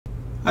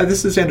Hi,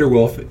 this is Andrew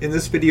Wolf. In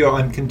this video,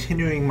 I'm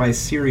continuing my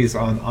series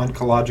on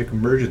oncologic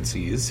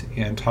emergencies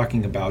and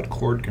talking about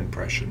cord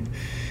compression.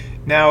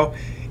 Now,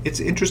 it's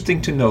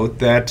interesting to note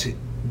that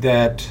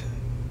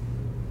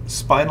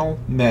spinal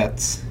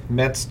mets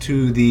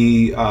to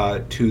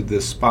the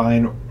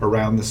spine,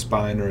 around the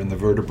spine, or in the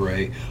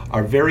vertebrae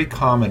are very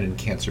common in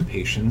cancer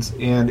patients,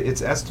 and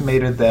it's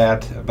estimated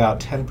that about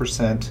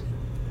 10%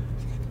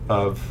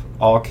 of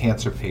all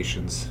cancer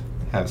patients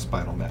have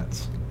spinal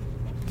mets.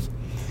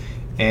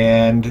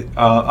 And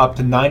up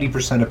to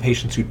 90% of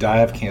patients who die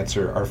of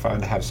cancer are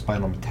found to have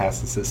spinal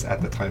metastasis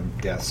at the time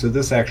of death. So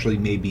this actually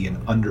may be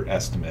an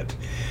underestimate.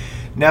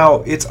 Now,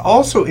 it's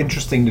also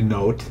interesting to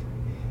note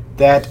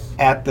that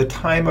at the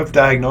time of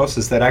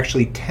diagnosis, that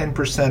actually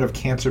 10% of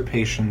cancer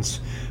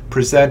patients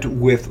present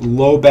with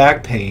low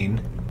back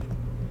pain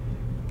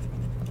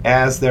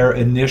as their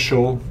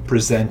initial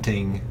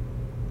presenting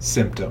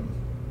symptom.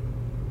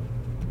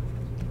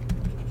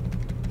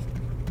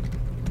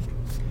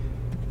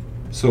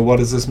 So what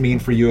does this mean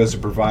for you as a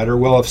provider?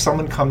 Well, if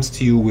someone comes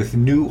to you with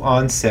new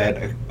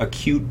onset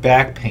acute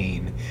back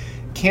pain,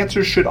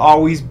 cancer should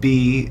always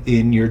be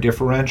in your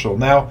differential.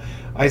 Now,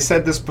 I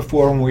said this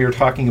before when we were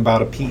talking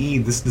about a PE.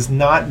 This does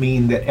not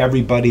mean that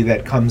everybody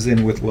that comes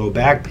in with low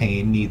back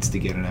pain needs to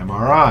get an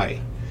MRI.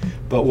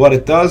 But what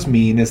it does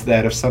mean is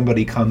that if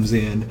somebody comes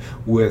in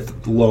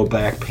with low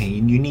back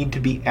pain, you need to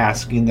be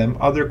asking them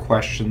other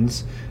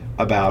questions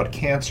about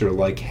cancer,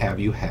 like have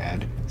you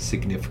had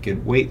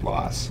significant weight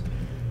loss,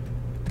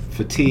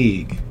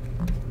 fatigue,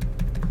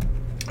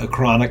 a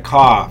chronic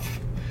cough,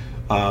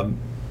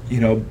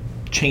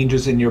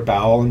 changes in your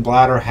bowel and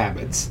bladder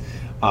habits,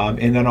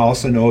 and then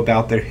also know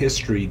about their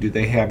history. Do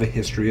they have a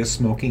history of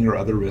smoking or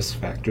other risk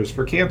factors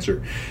for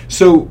cancer?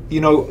 So,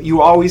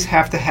 you always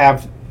have to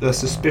have the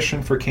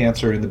suspicion for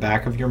cancer in the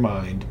back of your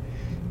mind,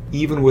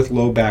 even with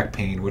low back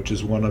pain, which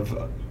is one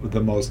of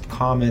the most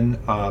common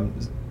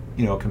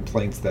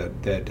complaints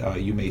that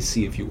you may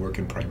see if you work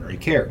in primary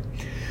care.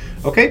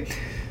 Okay?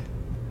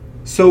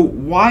 So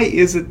why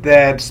is it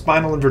that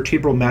spinal and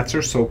vertebral mets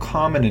are so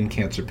common in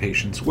cancer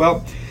patients?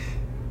 Well,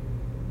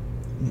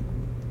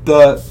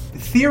 the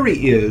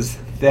theory is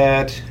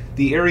that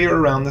the area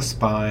around the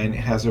spine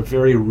has a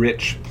very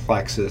rich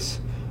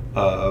plexus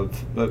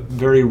of a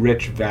very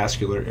rich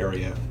vascular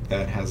area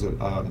that has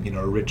a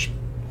rich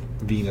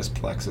venous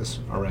plexus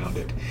around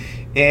it.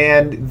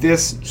 And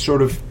this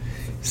sort of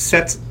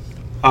sets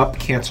up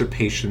cancer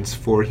patients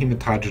for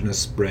hematogenous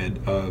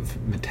spread of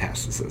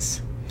metastasis.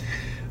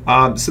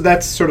 So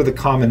that's sort of the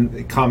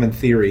common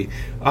theory.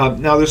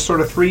 Now, there's sort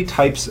of three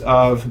types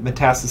of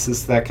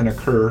metastasis that can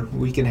occur.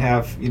 We can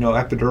have,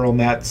 epidural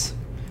mets.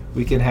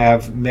 We can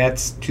have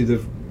mets to the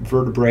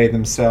vertebrae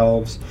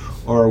themselves,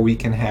 or we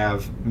can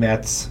have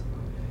mets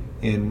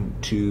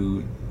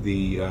into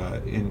the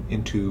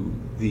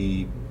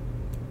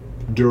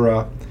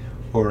dura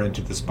or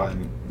into the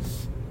spine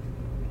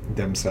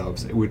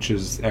themselves, which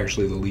is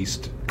actually the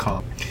least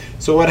common.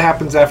 So what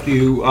happens after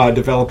you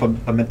develop a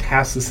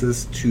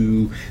metastasis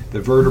to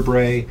the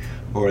vertebrae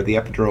or the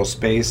epidural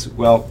space?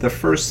 Well, the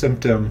first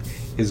symptom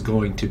is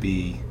going to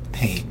be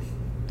pain.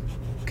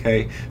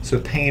 Okay, so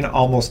pain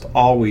almost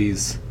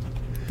always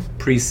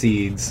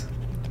precedes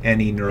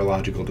any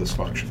neurological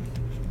dysfunction.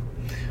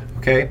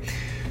 Okay,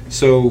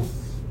 so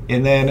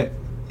and then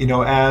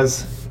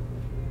as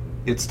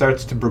it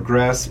starts to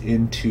progress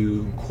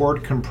into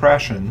cord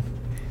compression,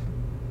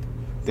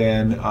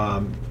 then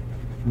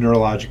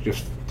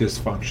neurologic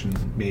dysfunction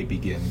may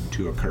begin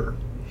to occur.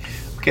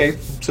 Okay,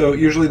 so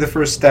usually the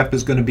first step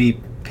is going to be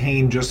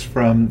pain just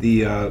from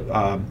the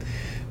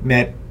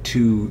met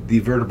to the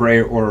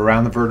vertebrae or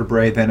around the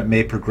vertebrae. Then it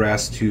may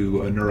progress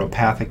to a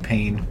neuropathic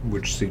pain,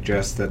 which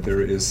suggests that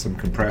there is some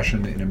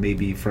compression, and it may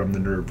be from the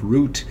nerve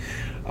root.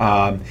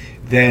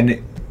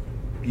 Then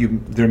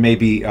there may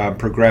be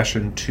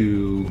progression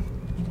to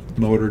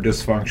motor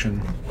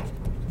dysfunction,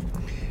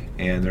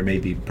 and there may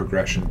be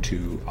progression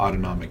to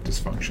autonomic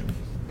dysfunction.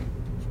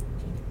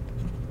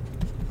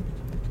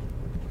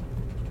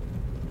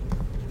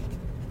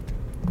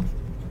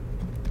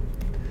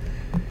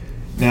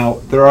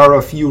 Now, there are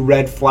a few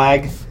red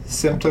flag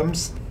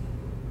symptoms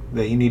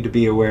that you need to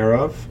be aware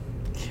of.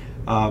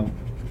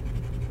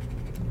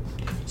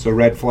 So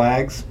red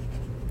flags,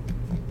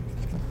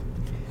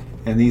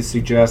 and these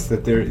suggest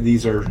that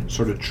these are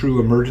sort of true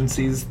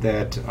emergencies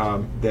that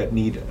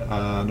need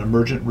an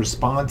emergent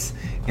response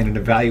and an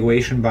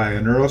evaluation by a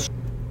neurosurgeon.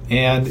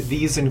 And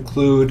these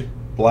include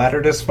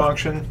bladder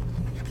dysfunction,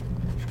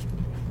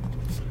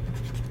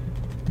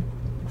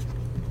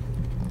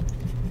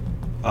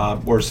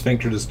 or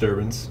sphincter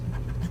disturbance,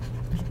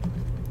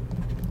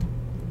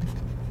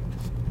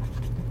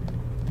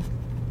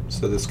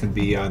 so this can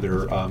be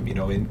either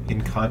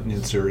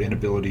incontinence or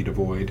inability to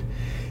void,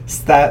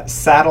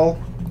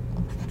 saddle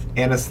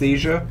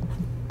anesthesia.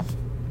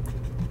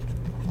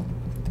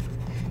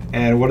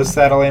 And what does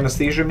saddle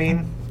anesthesia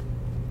mean?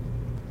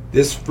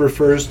 This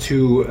refers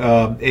to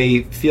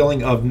a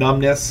feeling of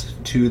numbness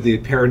to the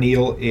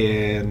perineal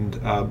and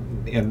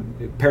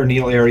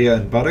perineal area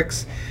and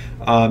buttocks,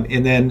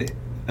 and then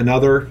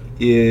Another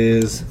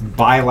is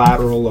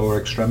bilateral lower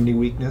extremity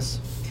weakness.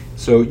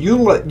 So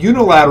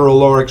unilateral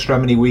lower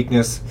extremity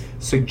weakness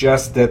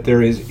suggests that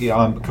there is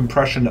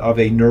compression of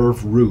a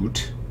nerve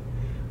root,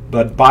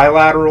 but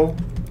bilateral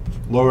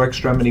lower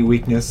extremity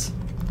weakness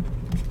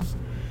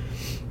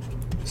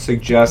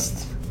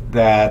suggests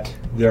that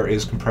there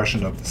is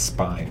compression of the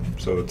spine,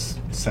 so it's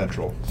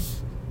central.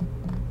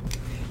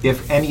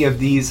 If any of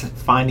these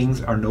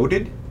findings are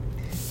noted,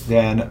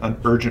 then an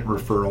urgent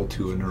referral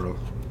to a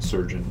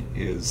neurosurgeon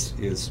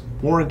is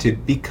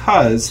warranted,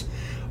 because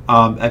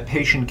a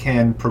patient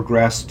can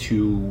progress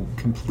to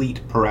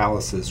complete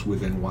paralysis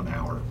within 1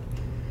 hour.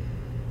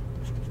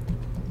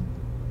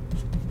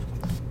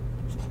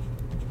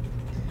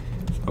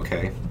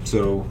 Okay,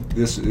 so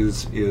this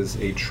is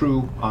a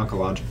true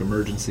oncologic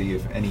emergency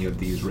if any of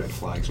these red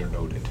flags are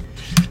noted.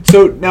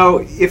 So now,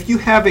 if you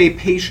have a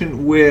patient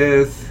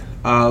with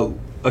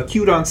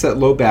acute onset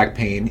low back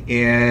pain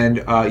and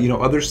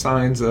other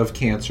signs of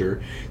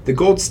cancer, the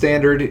gold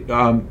standard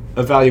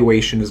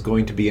evaluation is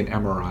going to be an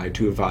MRI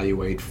to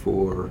evaluate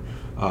for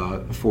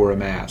a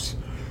mass.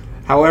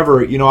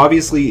 However,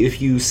 obviously,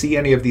 if you see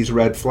any of these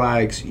red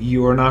flags,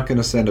 you are not going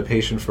to send a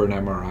patient for an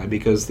MRI,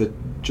 because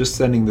just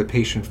sending the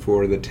patient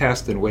for the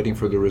test and waiting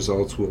for the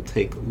results will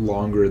take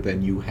longer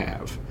than you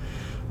have.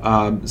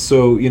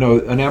 So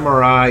an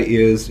MRI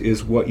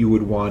is what you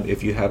would want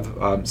if you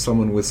have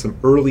someone with some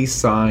early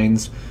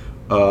signs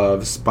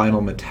of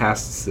spinal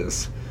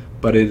metastasis,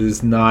 but it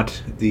is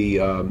not the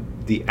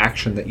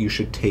action that you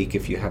should take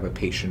if you have a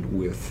patient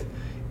with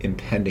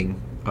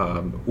impending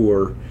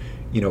or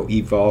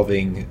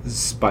evolving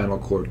spinal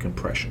cord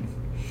compression.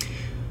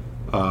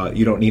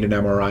 You don't need an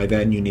MRI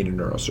then, you need a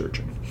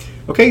neurosurgeon.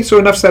 Okay, so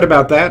enough said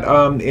about that.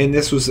 And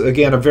this was,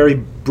 again, a very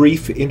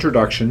brief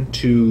introduction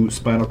to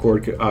spinal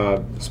cord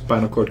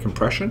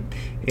compression.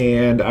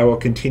 And I will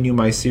continue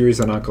my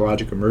series on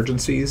oncologic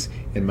emergencies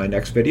in my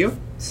next video.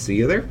 See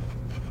you there.